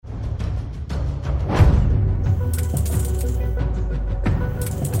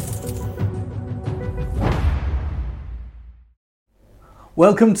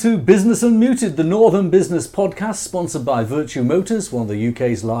Welcome to Business Unmuted, the Northern Business podcast sponsored by Virtue Motors, one of the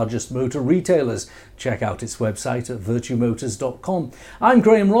UK's largest motor retailers. Check out its website at virtuemotors.com. I'm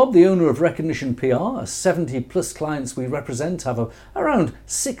Graham Robb, the owner of Recognition PR. 70 plus clients we represent have around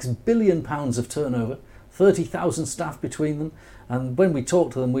 £6 billion of turnover, 30,000 staff between them. And when we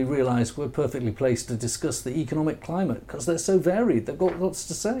talk to them, we realise we're perfectly placed to discuss the economic climate because they're so varied, they've got lots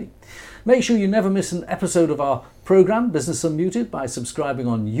to say. Make sure you never miss an episode of our programme, Business Unmuted, by subscribing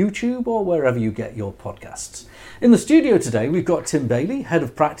on YouTube or wherever you get your podcasts. In the studio today, we've got Tim Bailey, Head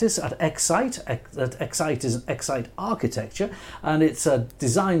of Practice at Excite. Excite is Excite Architecture, and it's a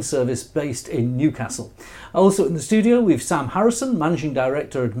design service based in Newcastle. Also in the studio, we've Sam Harrison, Managing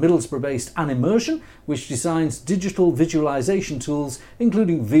Director at Middlesbrough-based Animersion, which designs digital visualisation tools,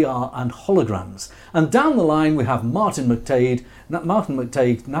 including VR and holograms. And down the line, we have Martin McTague,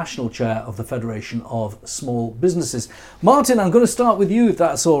 National Chair of the Federation of Small Businesses. Martin, I'm going to start with you, if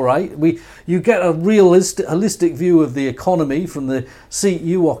that's all right. You get a holistic view of the economy from the seat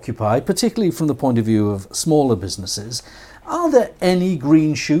you occupy, particularly from the point of view of smaller businesses. Are there any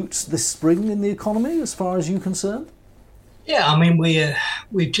green shoots this spring in the economy, as far as you're concerned? Yeah, I mean,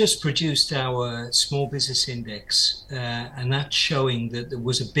 we've just produced our small business index, and that's showing that there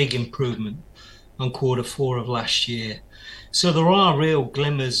was a big improvement on quarter four of last year. So there are real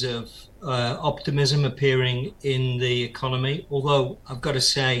glimmers of optimism appearing in the economy, although I've got to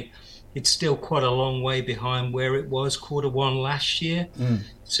say it's still quite a long way behind where it was quarter one last year.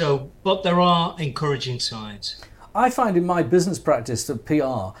 But there are encouraging signs. I find in my business practice of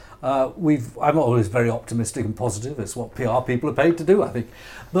PR, I'm always very optimistic and positive. It's what PR people are paid to do, I think.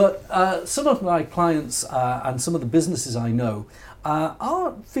 But some of my clients and some of the businesses I know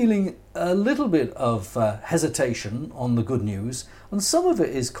are feeling a little bit of hesitation on the good news, and some of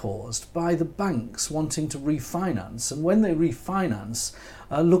it is caused by the banks wanting to refinance, and when they refinance,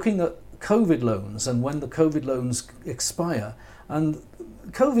 looking at COVID loans and when the COVID loans expire, and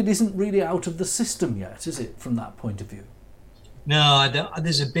COVID isn't really out of the system yet, is it, from that point of view? No,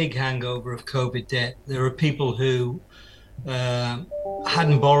 there's a big hangover of COVID debt. There are people who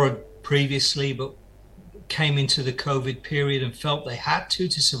hadn't borrowed previously but came into the COVID period and felt they had to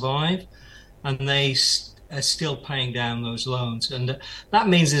survive, and they are still paying down those loans. And that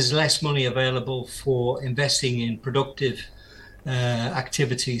means there's less money available for investing in productive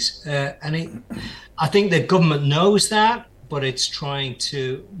activities. I think the government knows that, but it's trying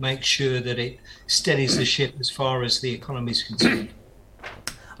to make sure that it steadies the ship as far as the economy is concerned.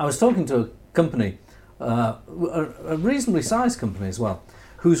 I was talking to a company, a reasonably sized company as well,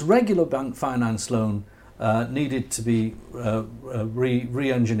 whose regular bank finance loan needed to be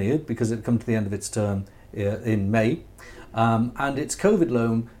re-engineered because it had come to the end of its term in May, and its COVID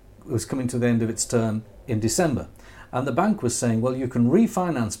loan was coming to the end of its term in December. And the bank was saying, well, you can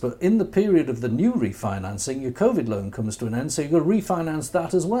refinance, but in the period of the new refinancing, your COVID loan comes to an end, so you've got to refinance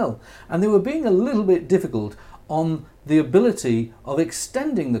that as well. And they were being a little bit difficult on the ability of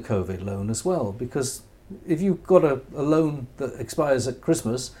extending the COVID loan as well, because if you've got a loan that expires at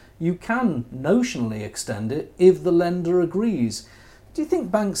Christmas, you can notionally extend it if the lender agrees. Do you think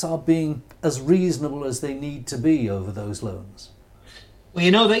banks are being as reasonable as they need to be over those loans? Well,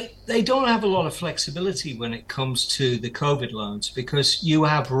 you know, they don't have a lot of flexibility when it comes to the COVID loans, because you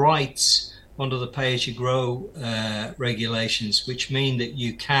have rights under the pay-as-you-grow regulations, which mean that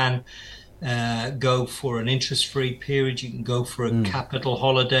you can go for an interest-free period, you can go for a capital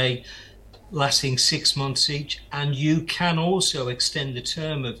holiday lasting 6 months each, and you can also extend the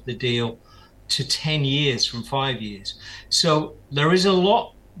term of the deal to 10 years from 5 years. So there is a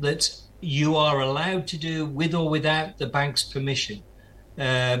lot that you are allowed to do with or without the bank's permission.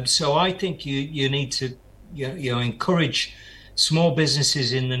 So I think you need to encourage small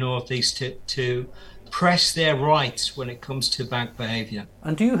businesses in the Northeast to press their rights when it comes to bank behaviour.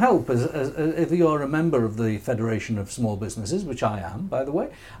 And do you help, as if you're a member of the Federation of Small Businesses, which I am, by the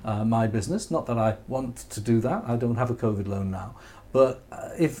way, my business, not that I want to do that, I don't have a COVID loan now, but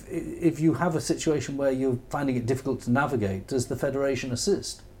if you have a situation where you're finding it difficult to navigate, does the Federation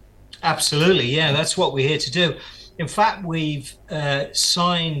assist? Absolutely, yeah, that's what we're here to do. In fact, we've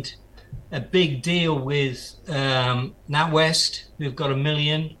signed a big deal with NatWest, who've got 1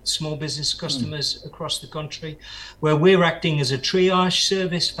 million small business customers across the country, where we're acting as a triage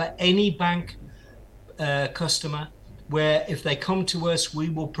service for any bank customer, where if they come to us, we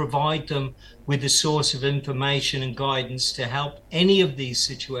will provide them with a source of information and guidance to help any of these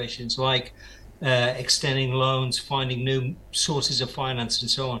situations, like extending loans, finding new sources of finance, and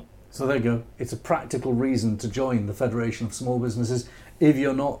so on. So there you go. It's a practical reason to join the Federation of Small Businesses if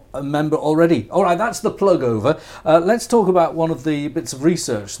you're not a member already. All right, that's the plug over. Let's talk about one of the bits of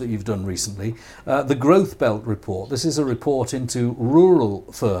research that you've done recently, the Growth Belt Report. This is a report into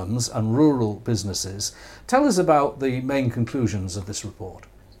rural firms and rural businesses. Tell us about the main conclusions of this report.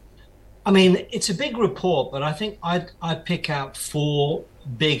 I mean, it's a big report, but I think I'd pick out 4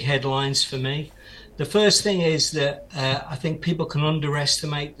 big headlines for me. The first thing is that I think people can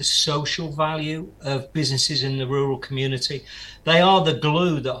underestimate the social value of businesses in the rural community. They are the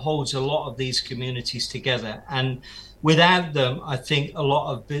glue that holds a lot of these communities together. And without them, I think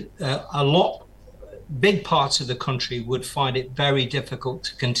big parts of the country would find it very difficult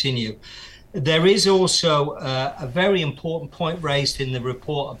to continue. There is also a very important point raised in the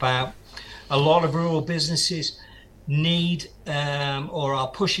report about a lot of rural businesses need or are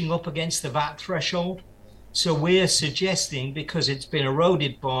pushing up against the VAT threshold. So we're suggesting, because it's been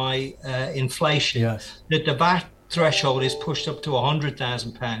eroded by inflation, yes, that the VAT threshold is pushed up to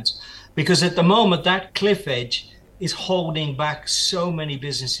 £100,000, because at the moment that cliff edge is holding back so many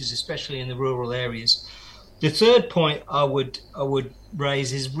businesses, especially in the rural areas. The third point I would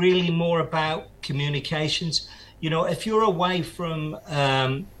raise is really more about communications. You know, if you're away from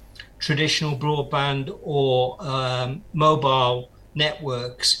traditional broadband or mobile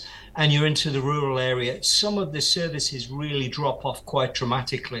networks and you're into the rural area, some of the services really drop off quite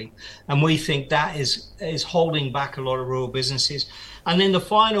dramatically. And we think that is holding back a lot of rural businesses. And then the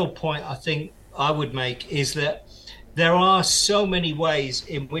final point I think I would make is that there are so many ways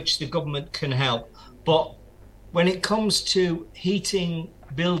in which the government can help. But when it comes to heating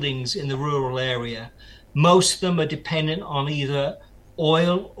buildings in the rural area, most of them are dependent on either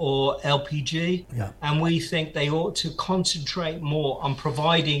oil or LPG, and we think they ought to concentrate more on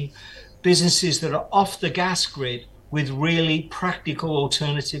providing businesses that are off the gas grid with really practical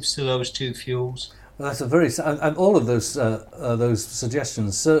alternatives to those two fuels. Well, that's a very, and all of those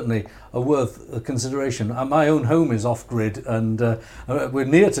suggestions certainly are worth consideration. My own home is off grid, and we're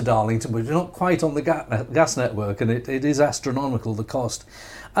near to Darlington, but we're not quite on the gas network, and it is astronomical, the cost.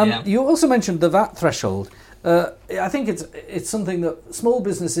 You also mentioned the VAT threshold. I think it's something that small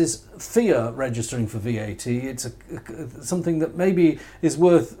businesses fear registering for VAT. It's something that maybe is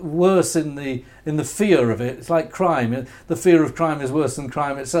worse in the fear of it. It's like crime. The fear of crime is worse than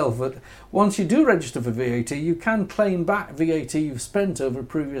crime itself. But once you do register for VAT, you can claim back VAT you've spent over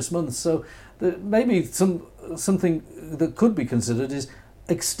previous months. So maybe something that could be considered is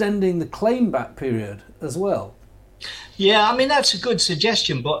extending the claim back period as well. Yeah, I mean, that's a good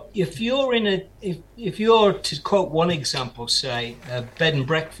suggestion. But if you're if you're, to quote one example, say a bed and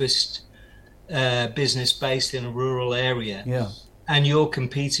breakfast business based in a rural area, and you're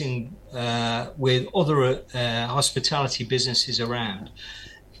competing with other hospitality businesses around,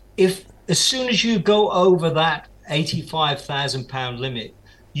 if as soon as you go over that £85,000 limit,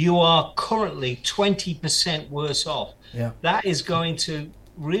 you are currently 20% worse off. Yeah. That is going to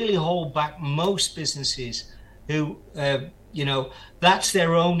really hold back most businesses who, that's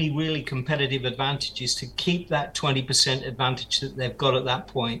their only really competitive advantage, is to keep that 20% advantage that they've got at that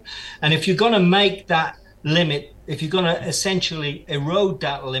point. And if you're going to make that limit, if you're going to essentially erode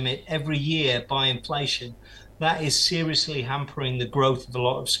that limit every year by inflation, that is seriously hampering the growth of a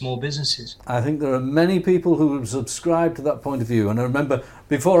lot of small businesses. I think there are many people who would subscribe to that point of view. And I remember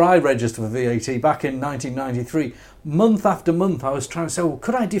before I registered for VAT back in 1993, month after month I was trying to say, well,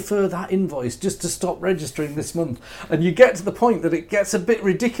 could I defer that invoice just to stop registering this month? And you get to the point that it gets a bit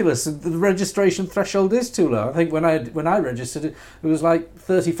ridiculous. The registration threshold is too low. I think when I registered it was like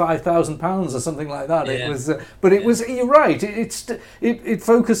 £35,000 or something like that. Yeah. It was, but it was. You're right. It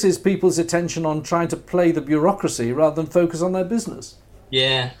focuses people's attention on trying to play the bureaucracy rather than focus on their business.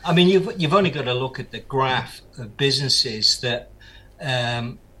 Yeah, I mean, you've only got to look at the graph of businesses that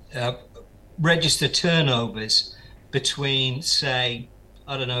register turnovers between, say,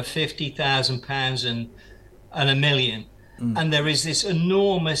 I don't know, £50,000 and £1 million. And there is this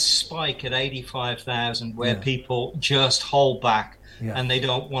enormous spike at 85,000 where people just hold back and they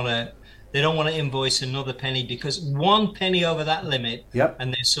don't want to invoice another penny, because one penny over that limit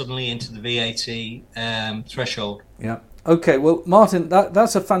and they're suddenly into the VAT threshold. Yeah. Okay, well, Martin,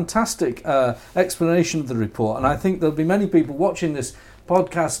 that's a fantastic explanation of the report, and I think there'll be many people watching this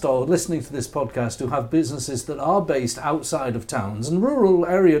podcast or listening to this podcast who have businesses that are based outside of towns. And rural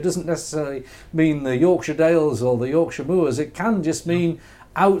area doesn't necessarily mean the Yorkshire Dales or the Yorkshire Moors. It can just mean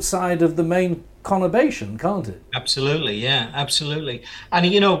outside of the main conurbation, can't it? Absolutely, yeah, absolutely. And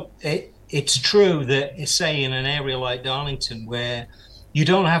it's true that, say, in an area like Darlington, where you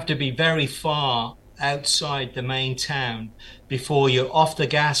don't have to be very far outside the main town before you're off the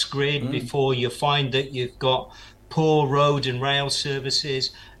gas grid, before you find that you've got poor road and rail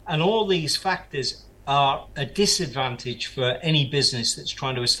services. And all these factors are a disadvantage for any business that's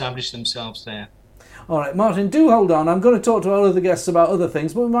trying to establish themselves there. All right, Martin, do hold on. I'm going to talk to our other guests about other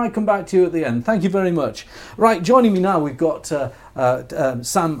things, but we might come back to you at the end. Thank you very much. Right, joining me now, we've got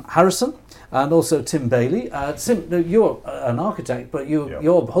Sam Harrison and also Tim Bailey. Tim, you're an architect, but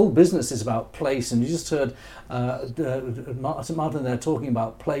your whole business is about place, and you just heard Martin there talking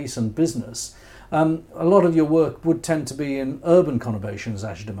about place and business. A lot of your work would tend to be in urban conurbations,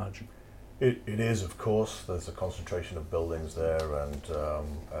 I should imagine. It is, of course. There's a concentration of buildings there, and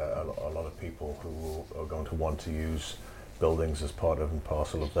a lot of people who are going to want to use buildings as part and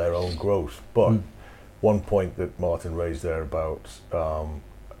parcel of their own growth. But one point that Martin raised there about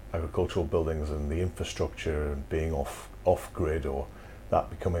agricultural buildings and the infrastructure and being off grid, or that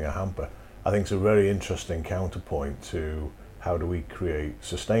becoming a hamper, I think it's a very interesting counterpoint to how do we create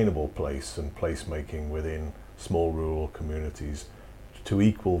sustainable place and placemaking within small rural communities to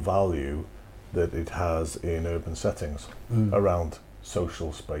equal value that it has in urban settings, around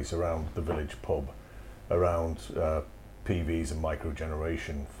social space, around the village pub, around PVs and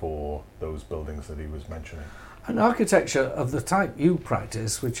microgeneration for those buildings that he was mentioning. An architecture of the type you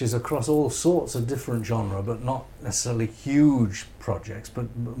practice, which is across all sorts of different genre, but not necessarily huge projects,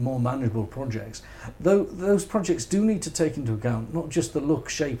 but more manageable projects, though those projects do need to take into account not just the look,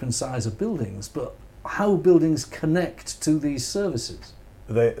 shape and size of buildings, but how buildings connect to these services.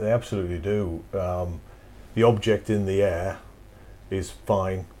 They absolutely do. The object in the air is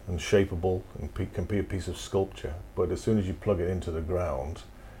fine and shapeable and can be a piece of sculpture, but as soon as you plug it into the ground,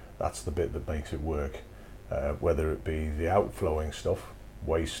 that's the bit that makes it work. Whether it be the outflowing stuff,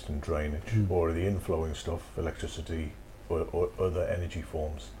 waste and drainage, or the inflowing stuff, electricity or other energy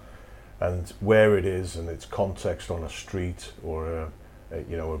forms, and where it is and its context on a street or a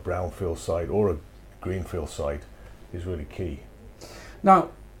brownfield site or a greenfield site is really key. Now,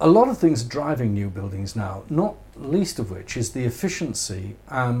 a lot of things are driving new buildings now, not least of which is the efficiency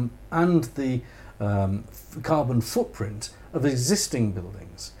and the carbon footprint of existing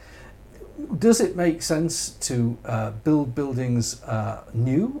buildings. Does it make sense to build buildings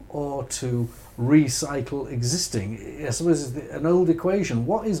new or to recycle existing? I suppose it's an old equation.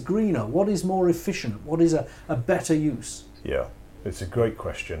 What is greener? What is more efficient? What is a better use? Yeah, it's a great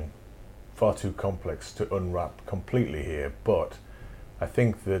question. Far too complex to unwrap completely here, but I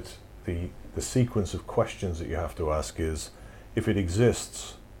think that the sequence of questions that you have to ask is, if it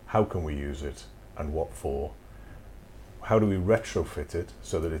exists, how can we use it and what for? How do we retrofit it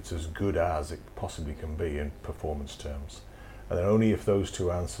so that it's as good as it possibly can be in performance terms? And then only if those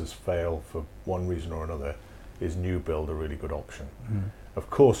two answers fail for one reason or another is new build a really good option.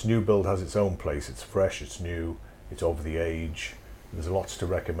 Of course, new build has its own place. It's fresh, it's new, it's of the age. There's lots to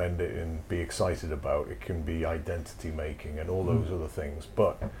recommend it and be excited about. It can be identity making and all those other things.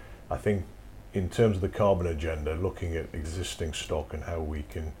 But I think in terms of the carbon agenda, looking at existing stock and how we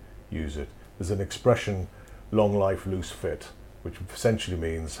can use it, there's an expression, long life, loose fit, which essentially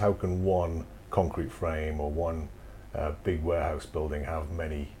means how can one concrete frame or one big warehouse building have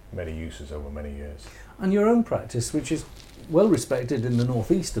many uses over many years. And your own practice, which is well respected in the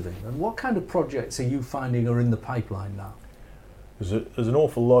northeast of England, what kind of projects are you finding are in the pipeline now? There's an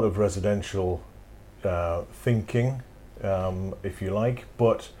awful lot of residential thinking, if you like,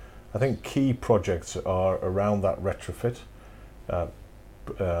 but I think key projects are around that retrofit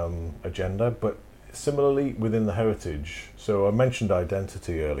agenda, but similarly within the heritage. So I mentioned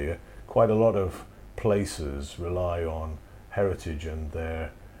identity earlier. Quite a lot of places rely on heritage and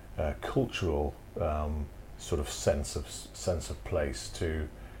their cultural sort of sense of place to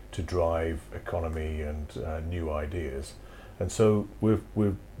drive economy and new ideas. And so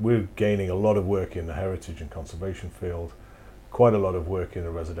we're gaining a lot of work in the heritage and conservation field, quite a lot of work in the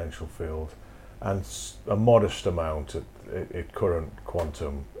residential field, and a modest amount at current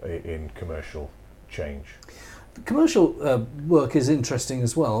quantum in commercial change. The commercial work is interesting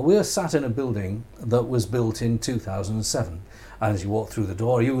as well. We're sat in a building that was built in 2007. And as you walk through the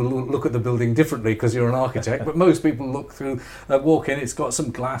door, you will look at the building differently because you're an architect, but most people walk in, it's got some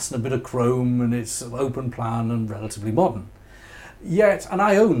glass and a bit of chrome and it's open plan and relatively modern. Yet, and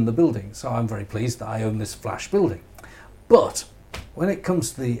I own the building, so I'm very pleased that I own this flash building. But when it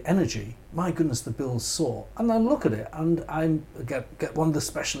comes to the energy, my goodness, the bills soar. And I look at it and I get one of the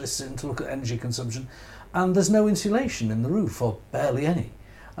specialists in to look at energy consumption, and there's no insulation in the roof, or barely any,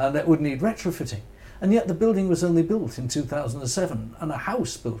 and it would need retrofitting. And yet the building was only built in 2007, and a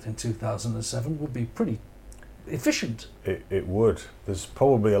house built in 2007 would be pretty efficient. It would. There's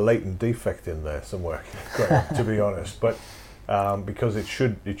probably a latent defect in there somewhere, Graham, to be honest. But because it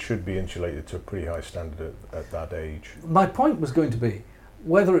should be insulated to a pretty high standard at that age. My point was going to be,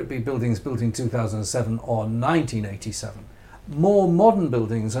 whether it be buildings built in 2007 or 1987, more modern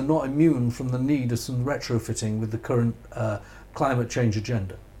buildings are not immune from the need of some retrofitting with the current climate change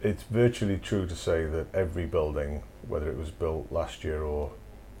agenda. It's virtually true to say that every building, whether it was built last year or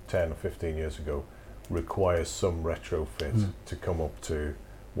 10 or 15 years ago, requires some retrofit to come up to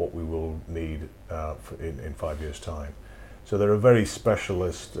what we will need in 5 years' time. So there are very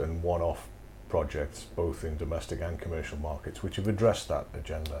specialist and one-off projects, both in domestic and commercial markets, which have addressed that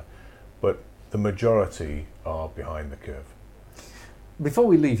agenda. But the majority are behind the curve. Before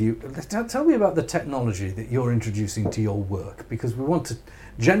we leave you, tell me about the technology that you're introducing to your work, because we want to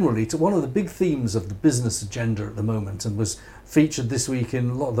generally, to one of the big themes of the business agenda at the moment, and was featured this week in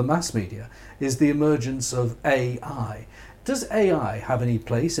a lot of the mass media, is the emergence of AI. Does AI have any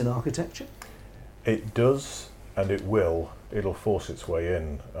place in architecture? It does, and it will. It'll force its way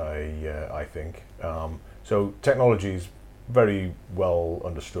in, I think. So technology is very well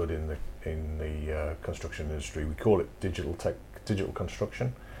understood in the construction industry. We call it digital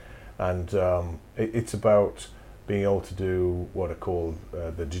construction, and it's about being able to do what are called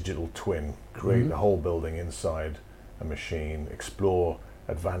the digital twin, create the whole building inside a machine, explore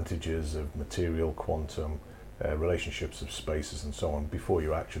advantages of material, quantum, relationships of spaces and so on before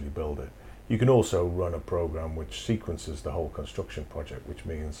you actually build it. You can also run a program which sequences the whole construction project, which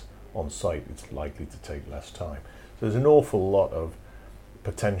means on site it's likely to take less time. So there's an awful lot of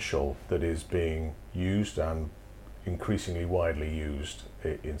potential that is being used and increasingly widely used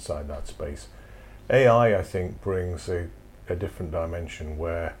inside that space. AI, I think, brings a different dimension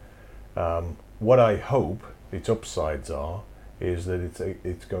where what I hope its upsides are is that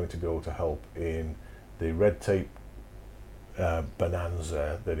it's going to go to help in the red tape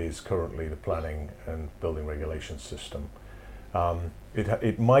bonanza that is currently the planning and building regulations system.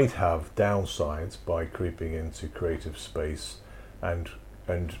 It might have downsides by creeping into creative space and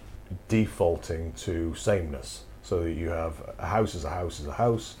defaulting to sameness, so that you have a house is a house is a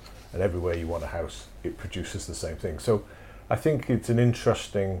house, and everywhere you want a house, it produces the same thing. So I think it's an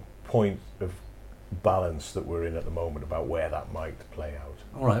interesting point of balance that we're in at the moment about where that might play out.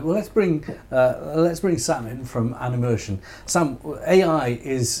 All right. Well, let's bring Sam in from Animersion. Sam, AI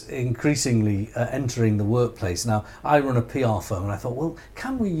is increasingly entering the workplace now. I run a PR firm, and I thought, well,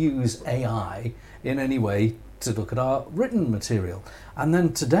 can we use AI in any way to look at our written material? And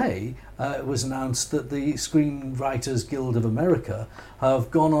then today it was announced that the Screenwriters Guild of America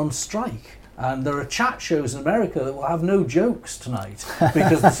have gone on strike. And there are chat shows in America that will have no jokes tonight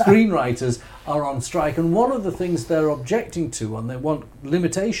because the screenwriters are on strike. And one of the things they're objecting to and they want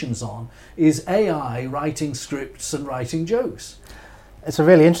limitations on is AI writing scripts and writing jokes. It's a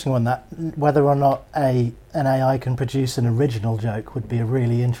really interesting one, that whether or not an AI can produce an original joke would be a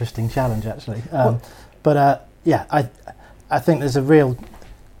really interesting challenge, actually. I think there's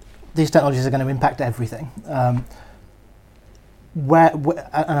these technologies are going to impact everything. And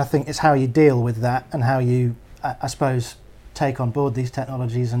I think it's how you deal with that and how you, I suppose, take on board these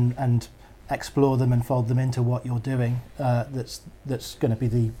technologies and explore them and fold them into what you're doing. That's going to be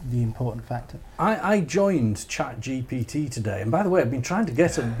the important factor. I joined ChatGPT today, and by the way, I've been trying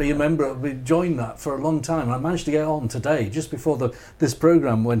to be a member, join that for a long time, and I managed to get on today just before this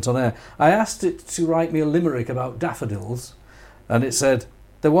program went on air. I asked it to write me a limerick about daffodils, and it said,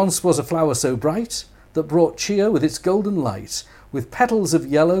 "There once was a flower so bright that brought cheer with its golden light. With petals of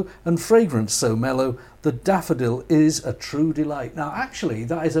yellow and fragrance so mellow, the daffodil is a true delight." Now, actually,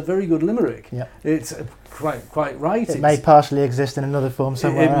 that is a very good limerick. Yeah. It's quite right. It may partially exist in another form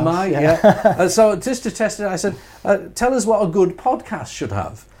somewhere else. It might, yeah. So just to test it, I said, tell us what a good podcast should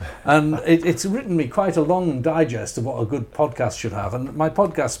have. And it's written me quite a long digest of what a good podcast should have. And my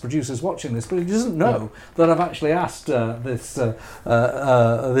podcast producer's watching this, but he doesn't know that I've actually asked this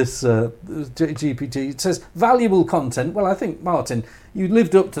GPT. It says, valuable content. Well, I think, Martin, you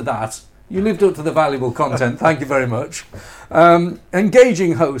lived up to that. You lived up to the valuable content. Thank you very much.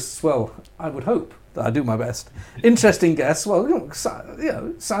 Engaging hosts. Well, I would hope that I do my best. Interesting guests. Well,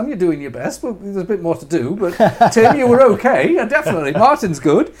 Sam, you're doing your best, but there's a bit more to do. But Tim, you were okay. Yeah, definitely. Martin's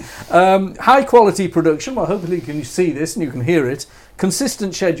good. High quality production. Well, hopefully you can see this and you can hear it.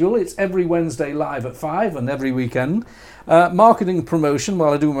 Consistent schedule. It's every Wednesday live at 5 and every weekend. Marketing promotion.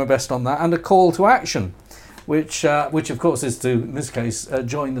 Well, I do my best on that. And a call to action. which of course is to, in this case,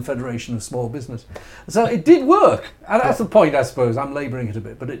 join the Federation of Small Business. So it did work, and that's the point, I suppose. I'm labouring it a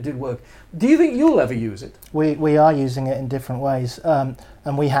bit, but it did work. Do you think you'll ever use it? We are using it in different ways, and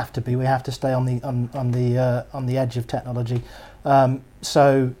we have to be. We have to stay on the edge of technology.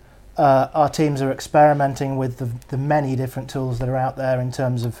 So our teams are experimenting with the many different tools that are out there in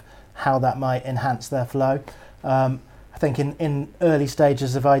terms of how that might enhance their flow. I think in early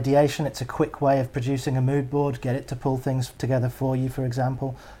stages of ideation, it's a quick way of producing a mood board, get it to pull things together for you, for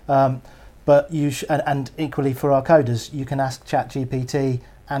example. But you and equally for our coders, you can ask ChatGPT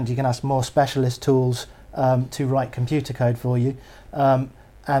and you can ask more specialist tools to write computer code for you.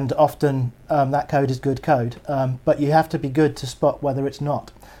 And often that code is good code, but you have to be good to spot whether it's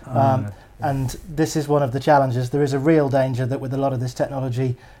not. And this is one of the challenges. There is a real danger that with a lot of this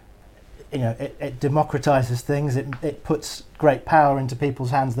technology, it democratizes things. It puts great power into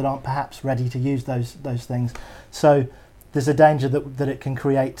people's hands that aren't perhaps ready to use those things. So there's a danger that it can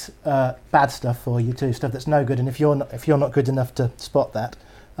create bad stuff for you too, stuff that's no good. And if you're not good enough to spot that,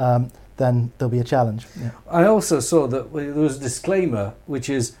 then there'll be a challenge. Yeah. I also saw that there was a disclaimer, which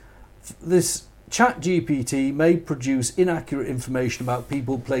is this ChatGPT may produce inaccurate information about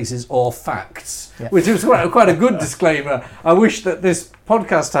people, places, or facts, which is quite a good disclaimer. I wish that this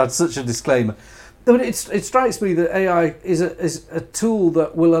podcast had such a disclaimer. But it strikes me that AI is a tool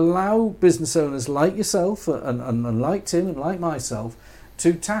that will allow business owners like yourself and like Tim and like myself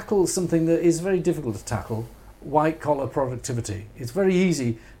to tackle something that is very difficult to tackle, white-collar productivity. It's very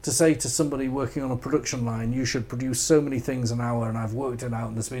easy to say to somebody working on a production line, you should produce so many things an hour, and I've worked it out,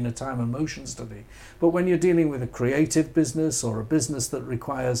 and there's been a time and motion study. But when you're dealing with a creative business or a business that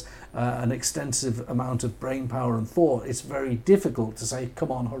requires an extensive amount of brain power and thought, it's very difficult to say,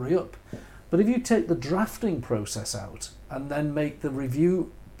 come on, hurry up. But if you take the drafting process out and then make the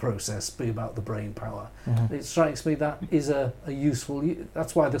review process be about the brain power, it strikes me that is a useful...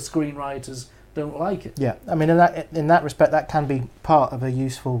 That's why the screenwriters don't like it. Yeah, I mean, in that respect, that can be part of a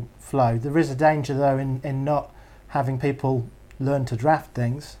useful flow. There is a danger, though, in not having people learn to draft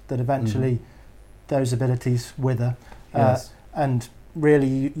things, that eventually those abilities wither. Yes. And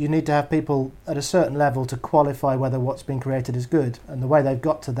really, you need to have people at a certain level to qualify whether what's been created is good. And the way they've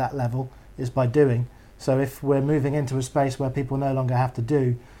got to that level is by doing. So if we're moving into a space where people no longer have to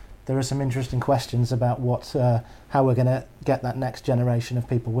do, there are some interesting questions about how we're going to get that next generation of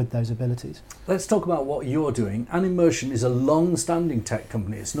people with those abilities. Let's talk about what you're doing. Animotion is a long-standing tech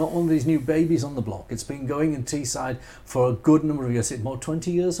company. It's not one of these new babies on the block. It's been going in Teesside for a good number of years. Is it more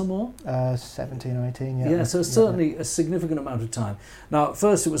 20 years or more? 17 or 18, yeah. Yeah, so certainly a significant amount of time. Now, at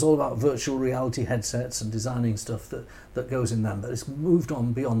first it was all about virtual reality headsets and designing stuff that goes in them, but it's moved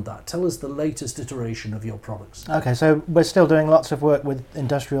on beyond that. Tell us the latest iteration of your products. Okay, so we're still doing lots of work with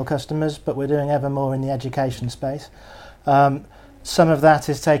industrial customers, but we're doing ever more in the education space. Some of that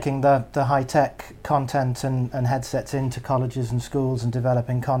is taking the high-tech content and headsets into colleges and schools and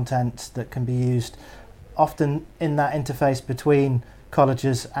developing content that can be used often in that interface between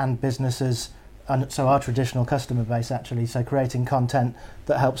colleges and businesses, and so our traditional customer base actually, so creating content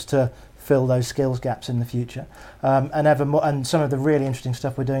that helps to fill those skills gaps in the future. And ever more, and some of the really interesting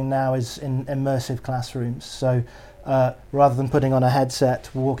stuff we're doing now is in immersive classrooms. So rather than putting on a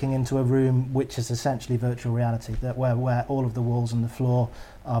headset, walking into a room which is essentially virtual reality, where all of the walls and the floor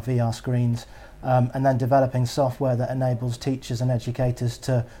are VR screens, and then developing software that enables teachers and educators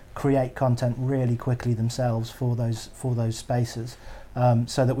to create content really quickly themselves for those spaces,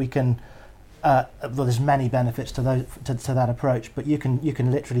 so that we can. Well, there's many benefits to that approach, but you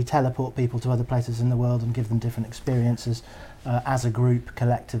can literally teleport people to other places in the world and give them different experiences as a group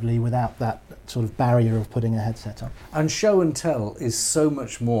collectively without that sort of barrier of putting a headset on. And show and tell is so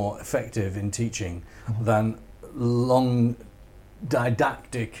much more effective in teaching than long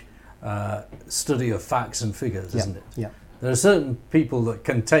didactic study of facts and figures, isn't it? Yeah. There are certain people that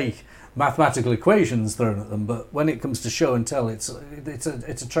can take mathematical equations thrown at them, but when it comes to show and tell, it's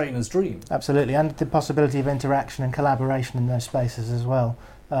a trainer's dream. Absolutely, and the possibility of interaction and collaboration in those spaces as well.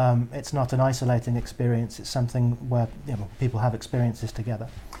 It's not an isolating experience, it's something where people have experiences together.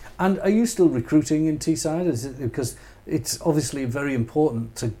 And are you still recruiting in Teesside? Is it because it's obviously very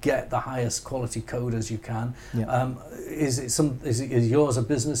important to get the highest quality code as you can? Yeah. Is yours a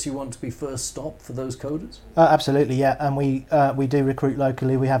business you want to be first stop for those coders? Absolutely, yeah. And we do recruit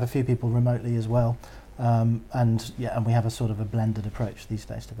locally. We have a few people remotely as well, and we have a sort of a blended approach these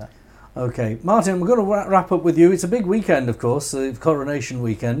days to that. Okay, Martin, we're going to wrap up with you. It's a big weekend, of course, the coronation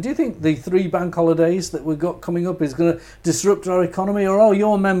weekend. Do you think the 3 bank holidays that we've got coming up is going to disrupt our economy, or are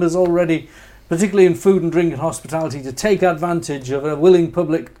your members already particularly in food and drink and hospitality, to take advantage of a willing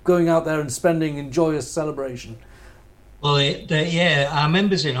public going out there and spending in joyous celebration? Well, our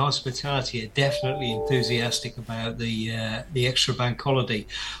members in hospitality are definitely enthusiastic about the extra bank holiday.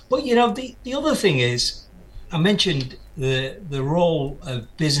 But the other thing is, I mentioned the role of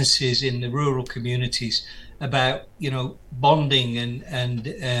businesses in the rural communities about bonding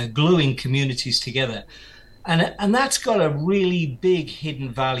and gluing communities together, and that's got a really big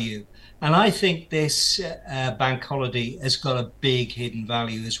hidden value. And I think this bank holiday has got a big hidden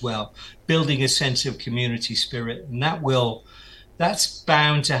value as well, building a sense of community spirit, and that's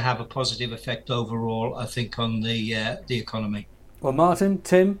bound to have a positive effect overall, I think, on the economy. Well, Martin,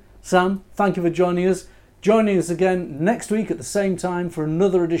 Tim, Sam, thank you for joining us. Joining us again next week at the same time for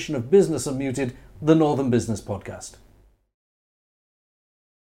another edition of Business Unmuted, the Northern Business Podcast.